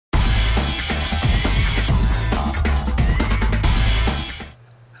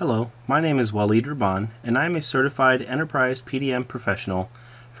Hello, my name is Waleed Rabban, and I am a certified Enterprise PDM professional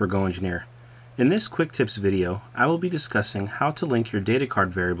for GoEngineer. In this quick tips video, I will be discussing how to link your data card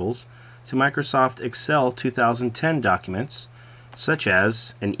variables to Microsoft Excel 2010 documents, such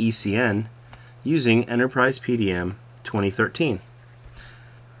as an ECN, using Enterprise PDM 2013.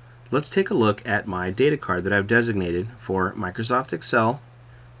 Let's take a look at my data card that I've designated for Microsoft Excel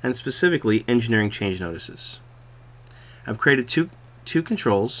and specifically engineering change notices. I've created two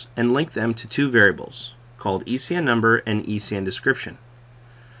controls and linked them to two variables called ECN number and ECN description.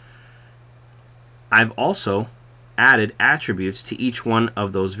 I've also added attributes to each one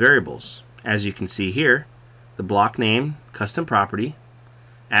of those variables. As you can see here, the block name, custom property,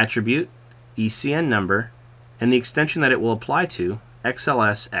 attribute, ECN number, and the extension that it will apply to,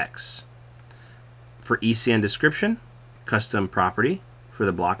 XLSX. For ECN description, custom property for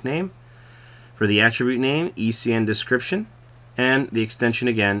the block name, for the attribute name, ECN description, and the extension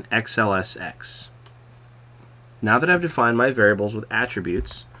again, XLSX. Now that I've defined my variables with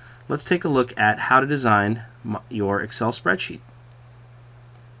attributes, let's take a look at how to design your Excel spreadsheet.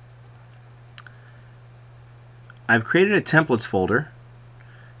 I've created a templates folder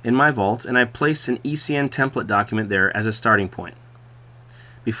in my vault, and I've placed an ECN template document there as a starting point.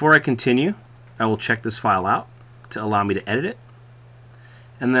 Before I continue, I will check this file out to allow me to edit it,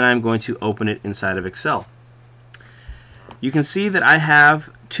 and then I'm going to open it inside of Excel. You can see that I have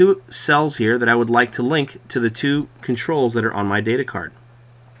two cells here that I would like to link to the two controls that are on my data card.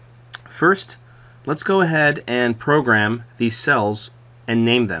 First, let's go ahead and program these cells and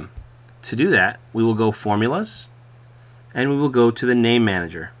name them. To do that, we will go Formulas, and we will go to the Name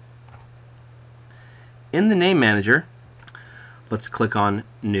Manager. In the Name Manager, let's click on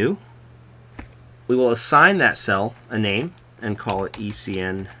New. We will assign that cell a name and call it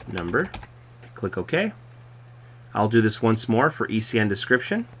ECN number. Click OK. I'll do this once more for ECN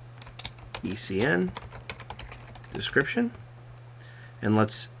description. ECN description. And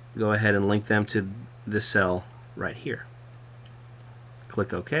let's go ahead and link them to the cell right here.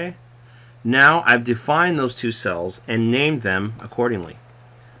 Click OK. Now I've defined those two cells and named them accordingly.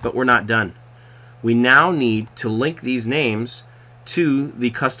 But we're not done. We now need to link these names to the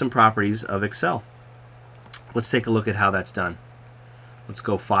custom properties of Excel. Let's take a look at how that's done. Let's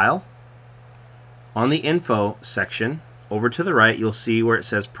go File. On the Info section, over to the right, you'll see where it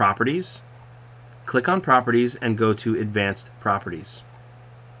says Properties. Click on Properties and go to Advanced Properties.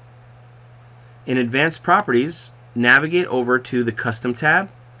 In Advanced Properties, navigate over to the Custom tab,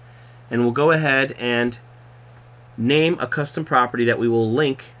 and we'll go ahead and name a custom property that we will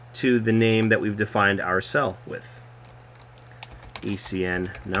link to the name that we've defined our cell with. ECN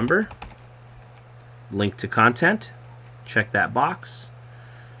number. Link to content. Check that box.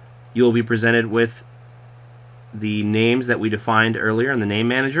 You will be presented with the names that we defined earlier in the Name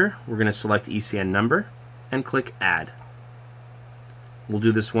Manager. We're going to select ECN number and click Add. We'll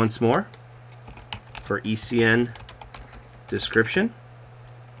do this once more for ECN description.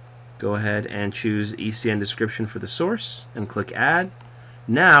 Go ahead and choose ECN description for the source and click Add.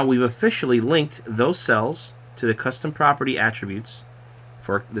 Now we've officially linked those cells to the custom property attributes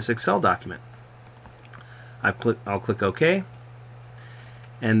for this Excel document. I'll click OK.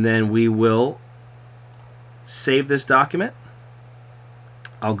 And then we will save this document.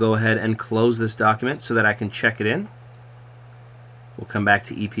 I'll go ahead and close this document so that I can check it in. We'll come back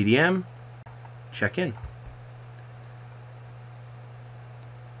to EPDM, check in.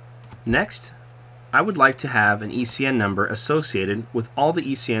 Next, I would like to have an ECN number associated with all the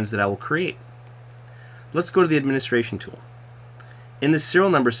ECNs that I will create. Let's go to the Administration tool. In the Serial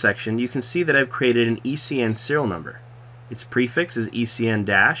Number section, you can see that I've created an ECN serial number. Its prefix is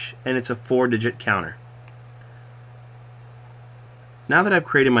ECN-, and it's a 4-digit counter. Now that I've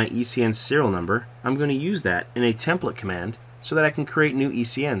created my ECN serial number, I'm going to use that in a template command so that I can create new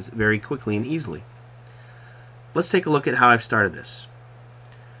ECNs very quickly and easily. Let's take a look at how I've started this.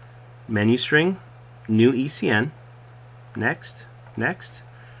 Menu string, new ECN, next, next.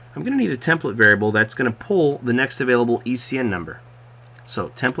 I'm going to need a template variable that's going to pull the next available ECN number. So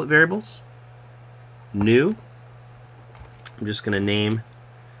template variables, new. I'm just going to name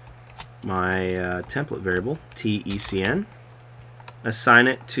my template variable TECN, assign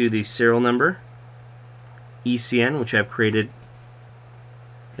it to the serial number ECN, which I've created,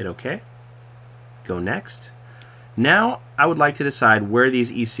 hit OK, go next. Now I would like to decide where these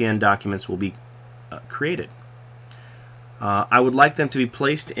ECN documents will be created. I would like them to be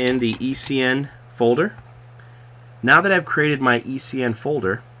placed in the ECN folder. Now that I've created my ECN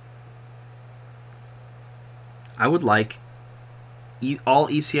folder, I would like all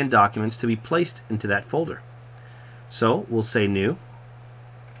ECN documents to be placed into that folder. So we'll say new,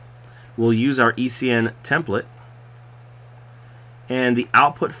 We'll use our ECN template, and the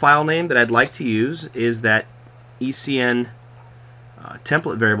output file name that I'd like to use is that ECN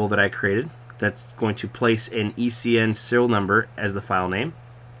template variable that I created that's going to place an ECN serial number as the file name.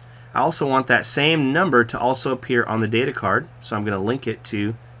 I also want that same number to also appear on the data card, so I'm going to link it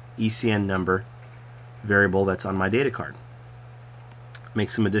to ECN number variable that's on my data card. Make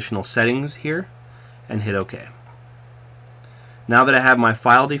some additional settings here and hit OK. Now that I have my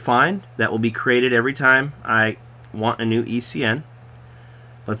file defined that will be created every time I want a new ECN,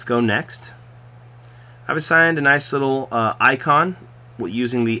 let's go next. I've assigned a nice little icon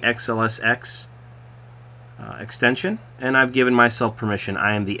using the XLSX extension, and I've given myself permission.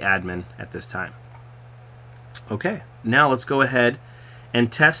 I am the admin at this time. Okay, now let's go ahead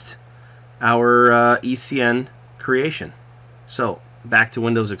and test our ECN creation. So back to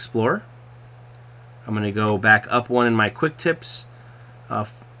Windows Explorer. I'm going to go back up one in my Quick Tips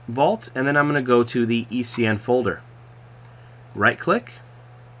vault, and then I'm going to go to the ECN folder. Right click,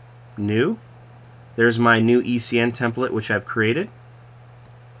 New. There's my new ECN template which I've created.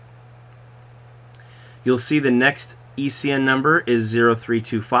 You'll see the next ECN number is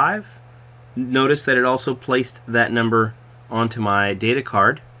 0325. Notice that it also placed that number onto my data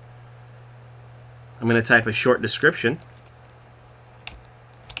card. I'm going to type a short description.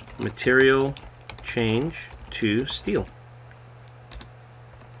 Material change to steel.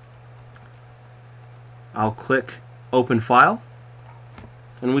 I'll click Open File,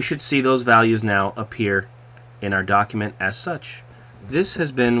 and we should see those values now appear in our document as such. This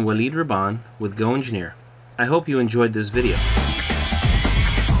has been Walid Rabban with GoEngineer. I hope you enjoyed this video.